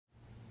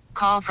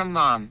Call from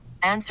mom.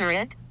 Answer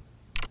it.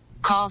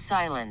 Call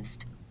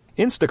silenced.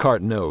 Instacart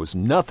knows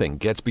nothing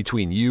gets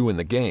between you and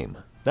the game.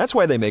 That's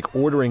why they make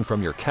ordering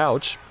from your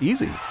couch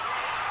easy.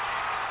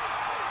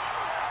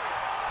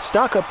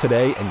 Stock up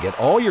today and get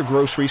all your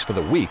groceries for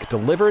the week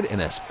delivered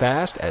in as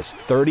fast as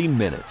 30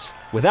 minutes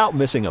without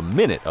missing a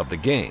minute of the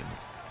game.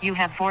 You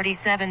have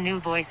 47 new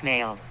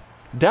voicemails.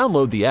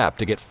 Download the app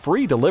to get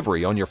free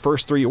delivery on your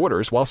first 3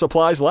 orders while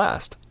supplies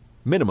last.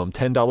 Minimum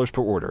 $10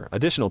 per order.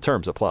 Additional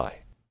terms apply.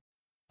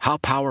 How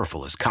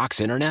powerful is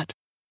Cox Internet?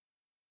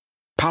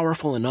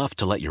 Powerful enough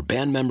to let your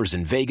band members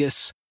in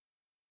Vegas,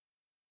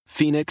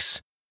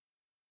 Phoenix,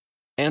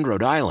 and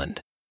Rhode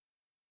Island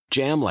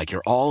jam like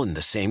you're all in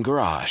the same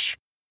garage.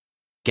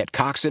 Get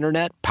Cox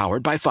Internet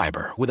powered by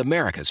fiber with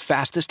America's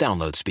fastest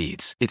download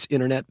speeds. It's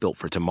internet built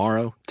for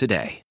tomorrow,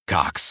 today.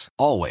 Cox,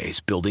 always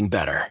building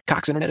better.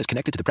 Cox Internet is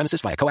connected to the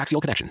premises via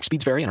coaxial connection.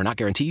 Speeds vary and are not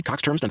guaranteed.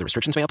 Cox terms and other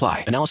restrictions may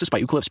apply. Analysis by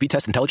Ookla Speed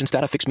Test Intelligence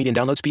Data. Fixed median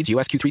download speeds.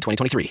 US Q3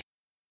 2023.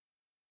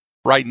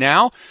 Right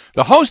now,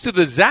 the host of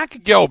the Zach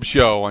Gelb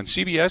Show on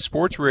CBS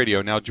Sports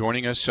Radio, now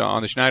joining us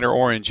on the Schneider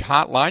Orange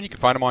Hotline. You can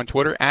find him on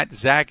Twitter at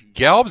Zach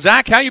Gelb.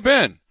 Zach, how you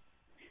been?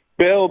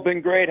 Bill, been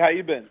great. How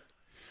you been?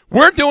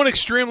 We're doing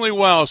extremely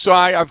well. So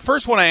I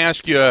first want to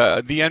ask you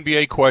the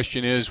NBA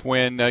question is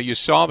when you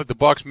saw that the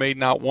Bucks made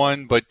not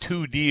one but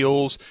 2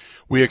 deals,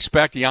 we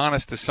expect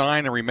Giannis to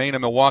sign and remain a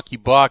Milwaukee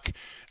Buck.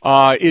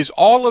 Is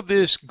all of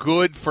this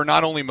good for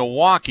not only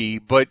Milwaukee,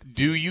 but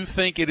do you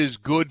think it is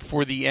good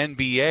for the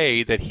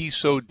NBA that he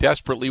so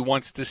desperately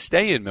wants to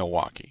stay in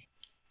Milwaukee?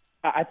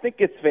 I think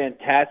it's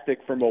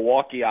fantastic for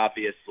Milwaukee,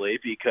 obviously,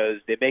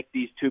 because they make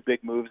these 2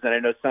 big moves, and I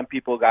know some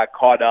people got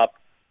caught up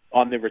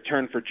on the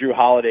return for Jrue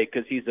Holiday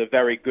because he's a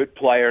very good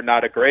player,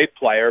 not a great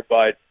player,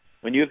 but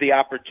when you have the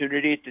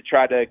opportunity to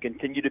try to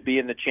continue to be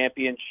in the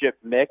championship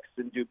mix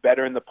and do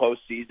better in the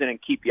postseason and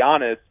keep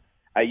Giannis,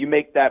 you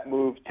make that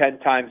move 10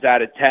 times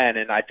out of 10,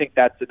 and I think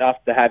that's enough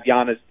to have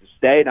Giannis to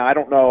stay. Now, I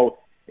don't know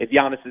if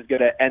Giannis is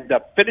going to end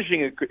up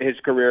finishing his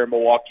career in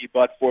Milwaukee,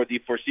 but for the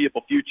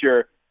foreseeable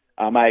future,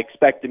 I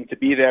expect him to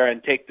be there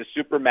and take the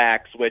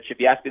Supermax, which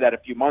if you asked me that a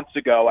few months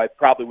ago, I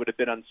probably would have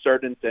been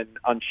uncertain and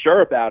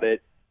unsure about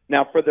it.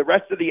 Now, for the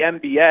rest of the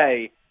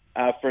NBA,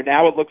 for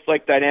now it looks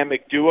like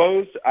dynamic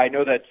duos. I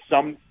know that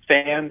some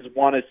fans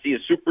want to see a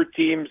super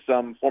team.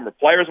 Some former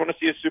players want to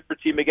see a super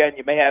team again.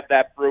 You may have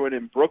that brewing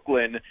in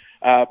Brooklyn.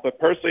 But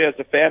personally, as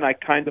a fan, I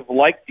kind of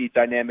like the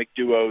dynamic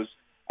duos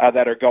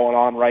that are going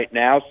on right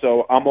now.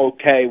 So I'm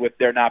okay with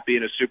there not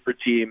being a super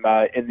team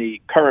in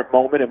the current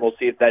moment, and we'll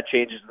see if that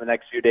changes in the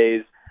next few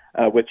days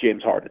with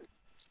James Harden.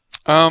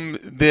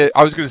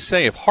 I was going to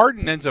say, if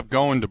Harden ends up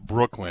going to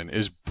Brooklyn,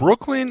 is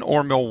Brooklyn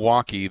or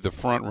Milwaukee the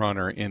front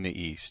runner in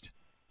the East?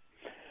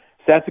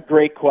 So that's a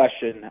great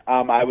question.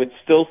 I would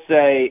still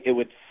say it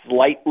would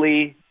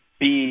slightly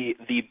be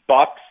the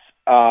Bucks,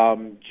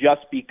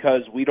 just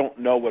because we don't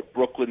know what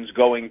Brooklyn's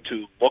going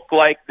to look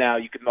like. Now,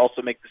 you can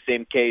also make the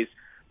same case.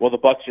 Well, the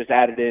Bucks just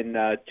added in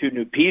 2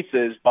 new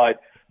pieces,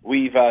 but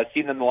we've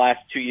seen them the last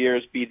 2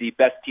 years be the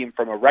best team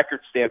from a record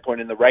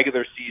standpoint in the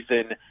regular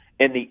season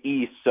in the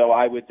East. So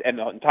I would, and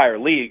the entire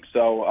league.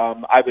 So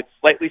I would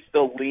slightly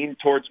still lean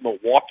towards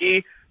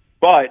Milwaukee.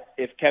 But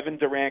if Kevin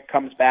Durant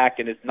comes back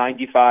and is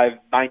 90%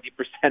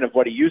 of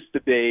what he used to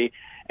be,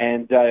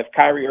 and if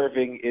Kyrie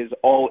Irving is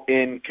all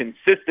in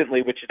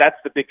consistently, which that's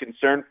the big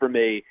concern for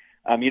me.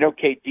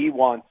 KD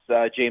wants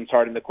James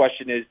Harden. The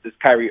question is, does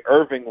Kyrie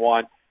Irving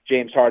want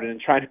James Harden?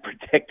 And trying to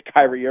protect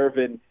Kyrie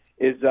Irving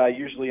is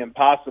usually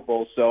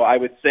impossible. So I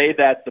would say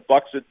that the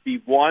Bucks would be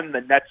 1,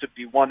 the Nets would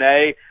be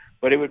 1A,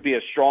 but it would be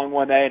a strong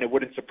 1A, and it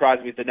wouldn't surprise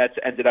me if the Nets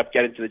ended up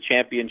getting to the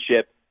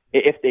championship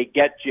if they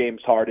get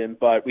James Harden.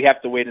 But we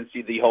have to wait and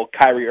see the whole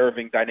Kyrie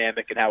Irving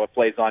dynamic and how it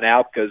plays on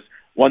out, because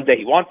one day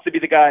he wants to be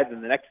the guy,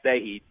 then the next day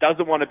he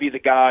doesn't want to be the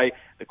guy.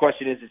 The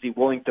question is he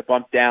willing to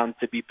bump down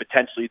to be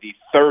potentially the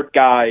 3rd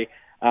guy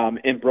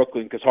in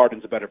Brooklyn, because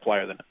Harden's a better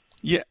player than him?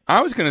 Yeah,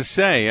 I was going to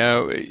say,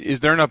 is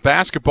there enough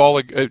basketball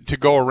to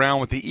go around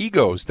with the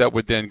egos that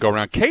would then go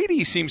around?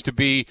 KD seems to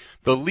be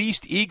the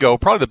least ego,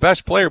 probably the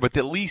best player, but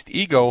the least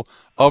ego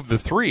of the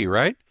 3,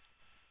 right?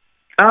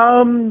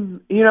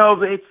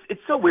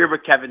 It's so weird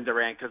with Kevin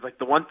Durant, because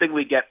the one thing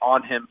we get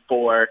on him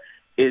for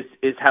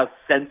is how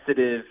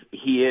sensitive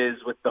he is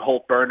with the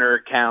whole burner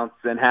accounts,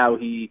 and how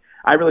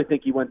I really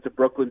think he went to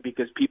Brooklyn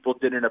because people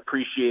didn't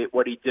appreciate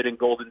what he did in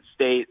Golden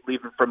State,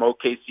 leaving from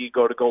OKC,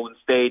 go to Golden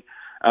State,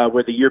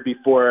 where the year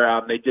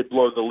before they did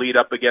blow the lead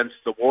up against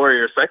the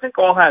Warriors. So I think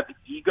all have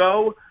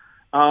ego.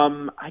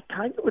 I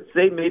kind of would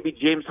say maybe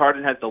James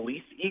Harden has the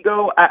least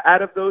ego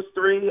out of those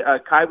 3.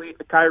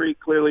 Kyrie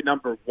clearly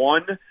number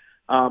 1.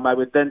 I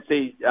would then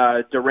say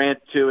Durant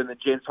 2, and then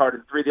James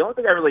Harden 3. The only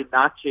thing I really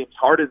knock James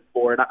Harden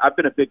for, and I've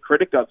been a big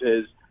critic of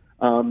his,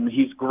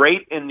 he's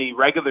great in the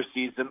regular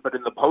season, but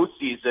in the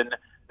postseason,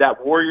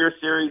 that Warrior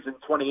series in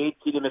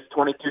 2018, he missed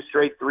 22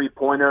 straight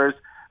 3-pointers.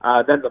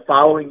 Then the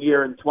following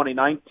year in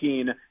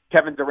 2019,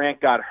 Kevin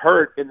Durant got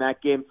hurt in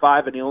that Game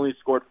 5, and he only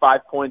scored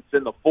 5 points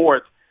in the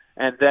 4th.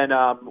 And then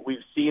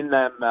we've seen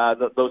them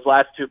those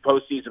last two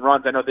postseason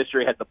runs. I know this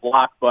year he had the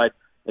block, but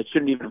it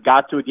shouldn't even have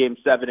got to a Game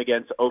 7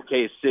 against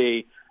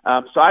OKC.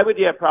 So I would,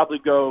 probably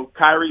go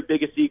Kyrie,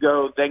 biggest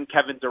ego, then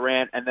Kevin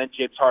Durant, and then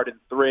James Harden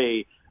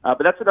 3.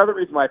 But that's another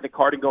reason why I think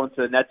Harden going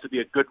to the Nets would be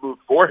a good move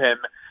for him,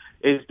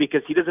 is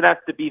because he doesn't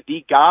have to be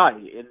the guy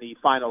in the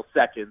final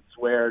seconds,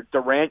 where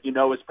Durant,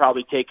 is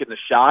probably taking the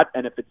shot.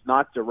 And if it's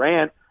not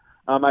Durant,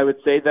 I would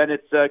say then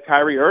it's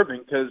Kyrie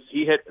Irving, because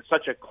he hit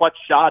such a clutch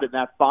shot in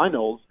that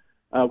finals,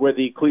 where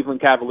the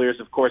Cleveland Cavaliers,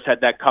 of course,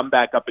 had that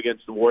comeback up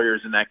against the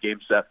Warriors in that Game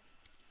 7.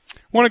 I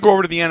want to go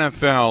over to the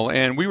NFL,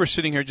 and we were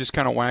sitting here just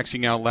kind of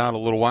waxing out loud a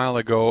little while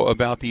ago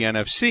about the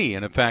NFC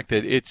and the fact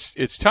that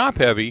it's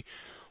top-heavy,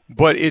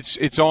 but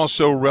it's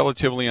also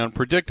relatively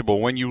unpredictable.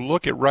 When you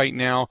look at right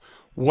now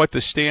what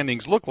the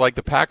standings look like,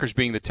 the Packers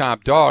being the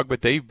top dog,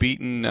 but they've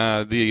beaten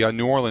the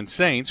New Orleans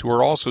Saints, who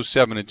are also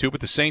 7-2.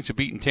 But the Saints have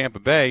beaten Tampa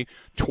Bay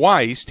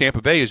twice.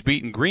 Tampa Bay has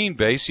beaten Green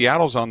Bay.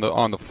 Seattle's on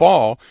the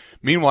fall.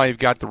 Meanwhile, you've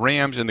got the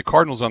Rams and the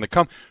Cardinals on the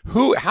come.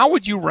 How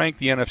would you rank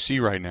the NFC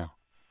right now?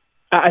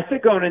 I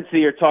think going into the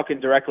year, talking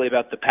directly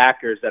about the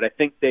Packers, that I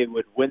think they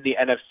would win the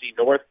NFC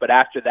North, but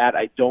after that,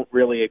 I don't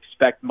really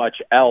expect much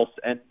else.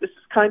 And this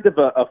is kind of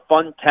a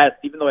fun test,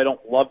 even though I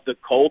don't love the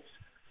Colts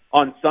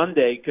on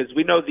Sunday, because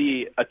we know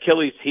the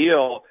Achilles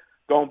heel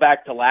going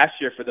back to last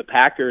year for the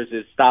Packers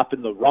is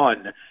stopping the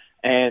run.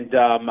 And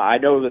I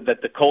know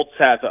that the Colts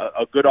have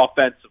a good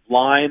offensive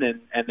line,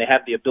 and they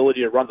have the ability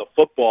to run the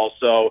football.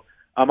 So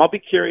I'll be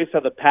curious how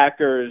the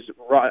Packers'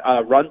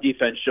 run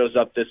defense shows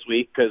up this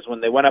week, because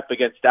when they went up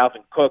against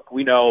Dalvin Cook,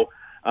 we know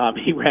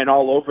he ran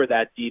all over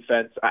that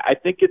defense. I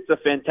think it's a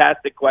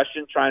fantastic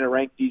question trying to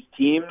rank these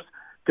teams,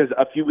 because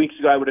a few weeks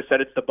ago I would have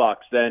said it's the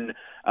Bucs. Then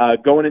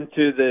going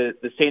into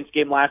the Saints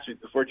game last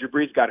week before Drew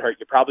Brees got hurt,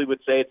 you probably would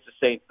say it's the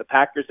Saints. The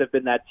Packers have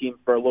been that team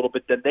for a little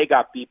bit. Then they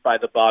got beat by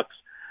the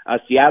Bucs.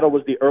 Seattle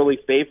was the early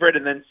favorite,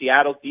 and then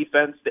Seattle's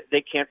defense,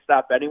 they can't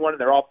stop anyone, and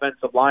their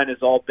offensive line is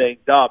all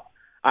banged up.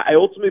 I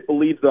ultimately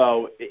believe,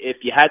 though, if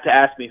you had to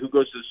ask me who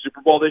goes to the Super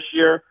Bowl this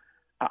year,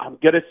 I'm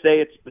going to say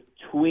it's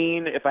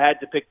between, if I had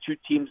to pick two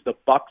teams, the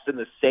Bucs and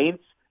the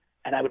Saints.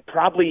 And I would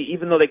probably,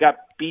 even though they got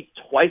beat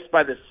twice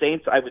by the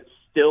Saints, I would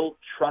still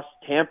trust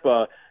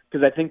Tampa,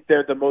 because I think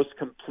they're the most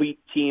complete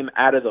team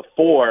out of the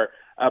four.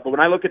 But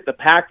when I look at the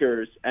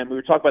Packers, and we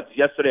were talking about this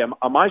yesterday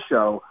on my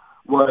show,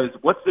 was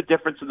what's the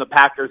difference in the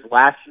Packers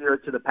last year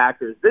to the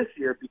Packers this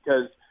year?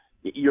 Because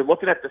you're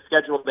looking at the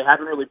schedule, they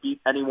haven't really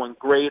beat anyone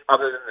great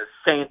other than the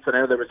Saints. And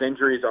I know there was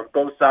injuries on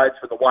both sides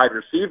for the wide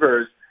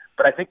receivers,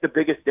 but I think the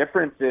biggest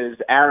difference is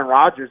Aaron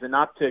Rodgers, and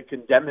not to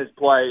condemn his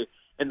play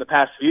in the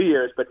past few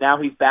years, but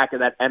now he's back in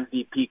that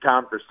MVP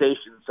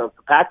conversation. So if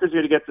the Packers are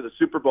going to get to the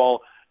Super Bowl,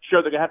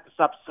 sure, they're going to have to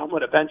stop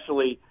someone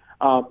eventually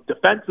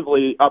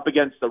defensively up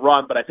against the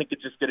run, but I think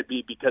it's just going to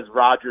be because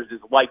Rodgers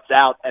is lights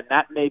out, and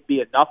that may be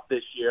enough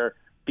this year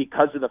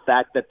because of the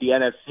fact that the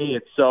NFC,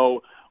 it's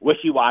so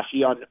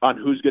wishy-washy on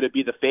who's going to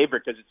be the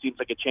favorite, because it seems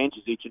like it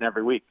changes each and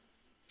every week.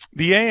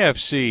 The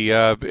AFC,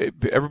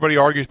 everybody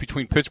argues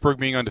between Pittsburgh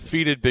being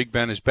undefeated. Big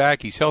Ben is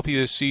back. He's healthy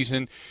this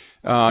season.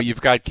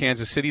 You've got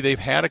Kansas City. They've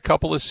had a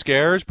couple of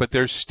scares, but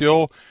they're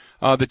still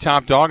the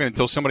top dog. And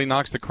until somebody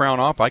knocks the crown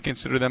off, I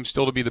consider them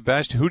still to be the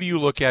best. Who do you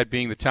look at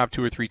being the top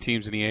two or three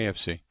teams in the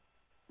AFC?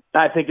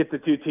 I think it's a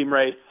two-team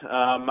race.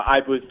 I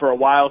was for a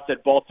while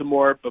said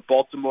Baltimore, but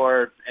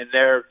Baltimore in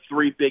their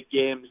three big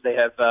games, they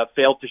have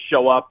failed to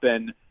show up,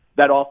 and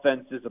that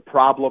offense is a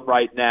problem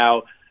right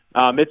now.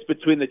 It's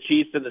between the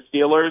Chiefs and the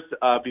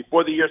Steelers.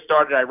 Before the year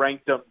started, I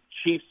ranked them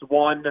Chiefs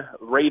 1,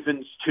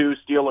 Ravens 2,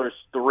 Steelers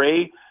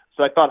 3.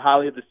 So I thought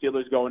highly of the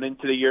Steelers going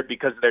into the year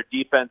because of their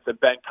defense and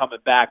Ben coming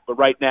back. But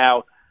right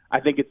now, I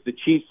think it's the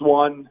Chiefs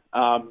 1,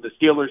 the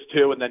Steelers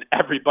 2, and then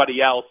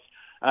everybody else.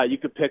 You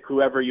could pick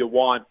whoever you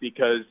want,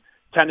 because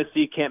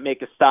Tennessee can't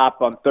make a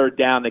stop on third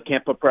down. They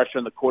can't put pressure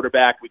on the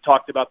quarterback. We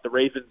talked about the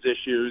Ravens'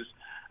 issues.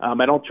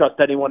 I don't trust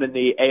anyone in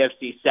the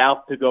AFC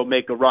South to go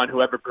make a run,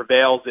 whoever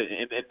prevails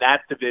in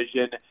that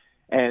division.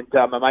 And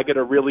am I going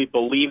to really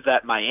believe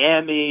that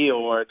Miami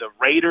or the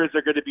Raiders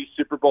are going to be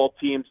Super Bowl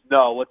teams?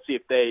 No, let's see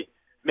if they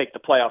make the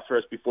playoffs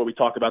first before we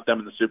talk about them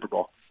in the Super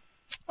Bowl.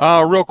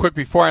 Real quick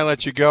before I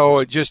let you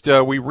go, just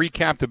we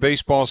recapped the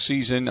baseball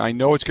season. I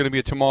know it's going to be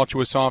a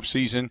tumultuous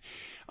offseason.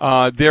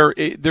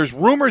 There's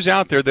rumors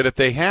out there that if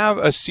they have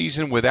a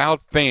season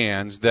without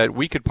fans, that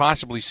we could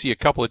possibly see a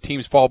couple of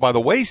teams fall by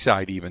the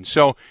wayside even.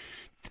 So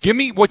give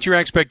me what your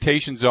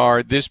expectations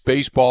are this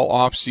baseball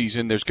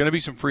offseason. There's going to be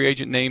some free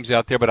agent names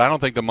out there, but I don't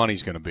think the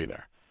money's going to be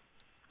there.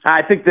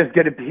 I think there's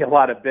going to be a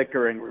lot of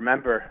bickering.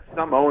 Remember,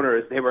 some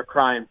owners, they were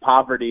crying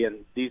poverty,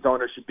 and these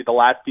owners should be the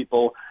last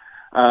people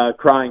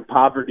crying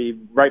poverty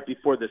right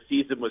before the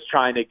season was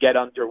trying to get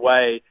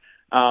underway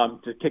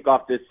to kick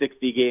off this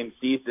 60-game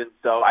season.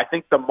 So I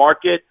think the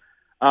market,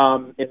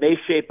 it may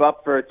shape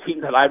up for a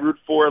team that I root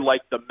for,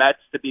 like the Mets,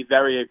 to be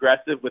very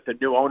aggressive with a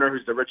new owner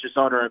who's the richest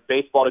owner in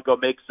baseball to go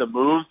make some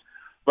moves.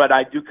 But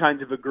I do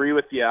kind of agree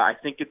with you. I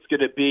think it's going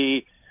to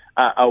be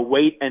a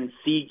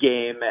wait-and-see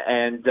game,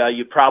 and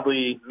you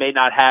probably may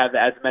not have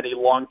as many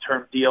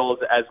long-term deals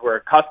as we're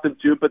accustomed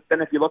to. But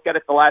then if you look at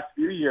it the last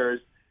few years,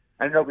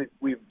 I know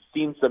we've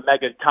seen some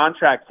mega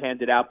contracts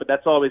handed out, but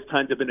that's always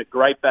kind of been a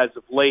gripe as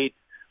of late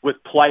with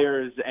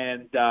players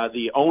and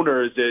the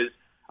owners is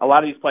a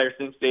lot of these players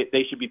think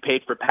they should be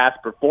paid for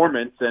past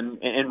performance,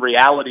 and in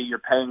reality, you're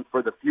paying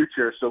for the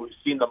future. So we've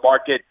seen the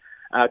market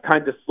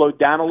kind of slow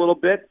down a little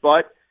bit,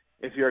 but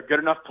if you're a good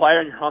enough player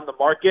and you're on the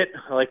market,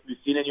 like we've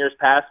seen in years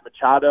past,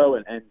 Machado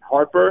and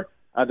Harper,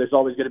 there's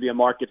always going to be a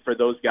market for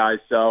those guys.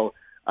 So,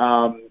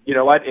 you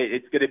know what?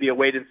 It's going to be a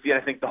wait and see.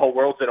 I think the whole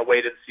world's in a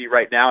wait and see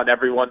right now, and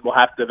everyone will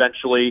have to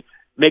eventually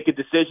make a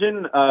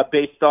decision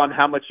based on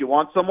how much you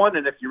want someone.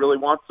 And if you really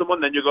want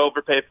someone, then you go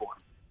overpay for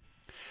them.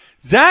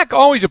 Zach,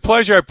 always a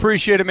pleasure. I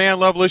appreciate it, man.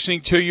 Love listening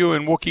to you,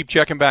 and we'll keep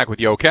checking back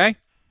with you, okay?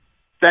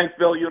 Thanks,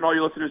 Bill. You and all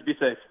your listeners, be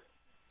safe.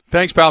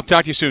 Thanks, pal.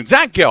 Talk to you soon.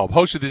 Zach Gelb,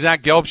 host of the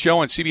Zach Gelb Show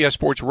on CBS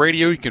Sports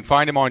Radio. You can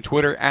find him on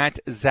Twitter at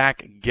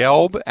Zach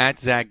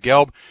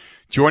Gelb,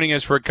 joining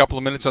us for a couple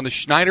of minutes on the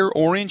Schneider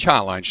Orange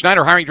Hotline.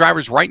 Schneider hiring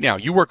drivers right now.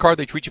 You work hard,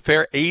 they treat you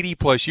fair.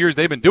 80-plus years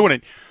they've been doing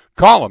it.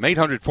 Call them,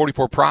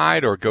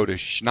 844-PRIDE, or go to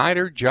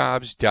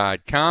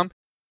SchneiderJobs.com.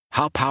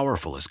 How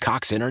powerful is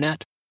Cox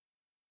Internet?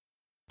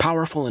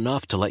 Powerful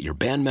enough to let your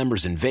band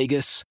members in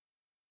Vegas,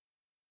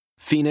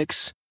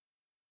 Phoenix,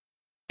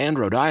 and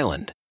Rhode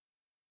Island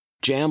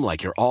jam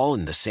like you're all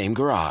in the same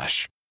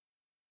garage.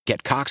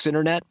 Get Cox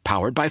Internet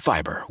powered by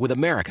fiber with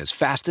America's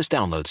fastest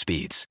download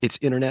speeds. It's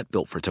internet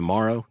built for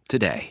tomorrow,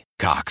 today.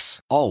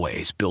 Cox,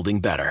 always building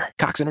better.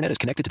 Cox Internet is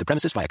connected to the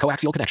premises via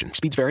coaxial connection.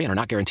 Speeds vary and are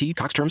not guaranteed.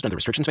 Cox terms and other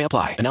restrictions may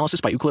apply.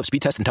 Analysis by Ookla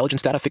Speed Test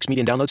Intelligence Data. Fixed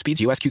median download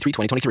speeds. US Q3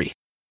 2023.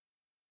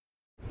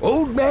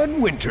 Old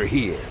Man Winter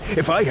here.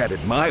 If I had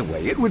it my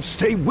way, it would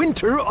stay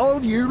winter all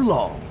year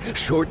long.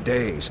 Short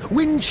days,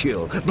 wind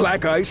chill,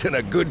 black ice, and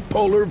a good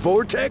polar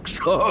vortex.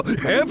 Oh,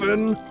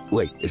 heaven.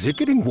 Wait, is it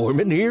getting warm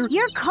in here?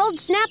 Your cold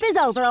snap is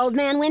over, Old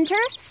Man Winter.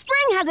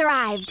 Spring has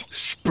arrived.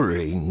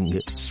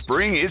 Spring.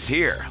 Spring is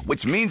here,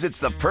 which means it's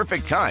the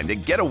perfect time to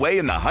get away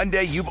in the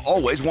Hyundai you've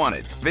always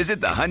wanted.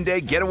 Visit the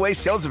Hyundai Getaway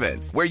Sales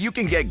Event, where you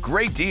can get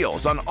great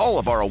deals on all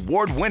of our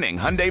award-winning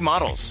Hyundai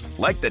models,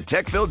 like the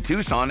tech-filled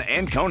Tucson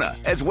and Kona,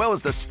 as well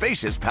as the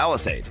spacious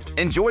Palisade.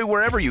 Enjoy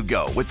wherever you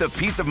go with the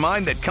peace of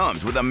mind that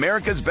comes with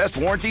America's best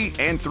warranty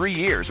and 3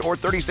 years or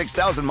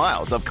 36,000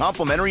 miles of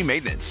complimentary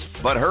maintenance.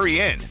 But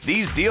hurry in,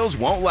 these deals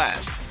won't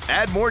last.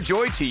 Add more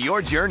joy to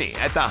your journey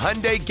at the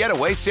Hyundai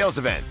Getaway Sales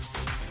Event.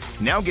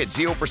 Now get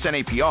 0%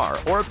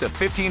 APR or up to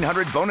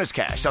 $1,500 bonus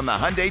cash on the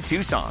Hyundai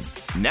Tucson.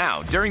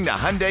 Now, during the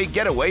Hyundai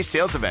Getaway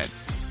Sales Event.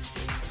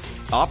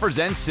 Offers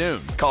end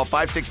soon. Call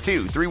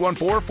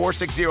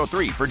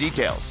 562-314-4603 for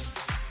details.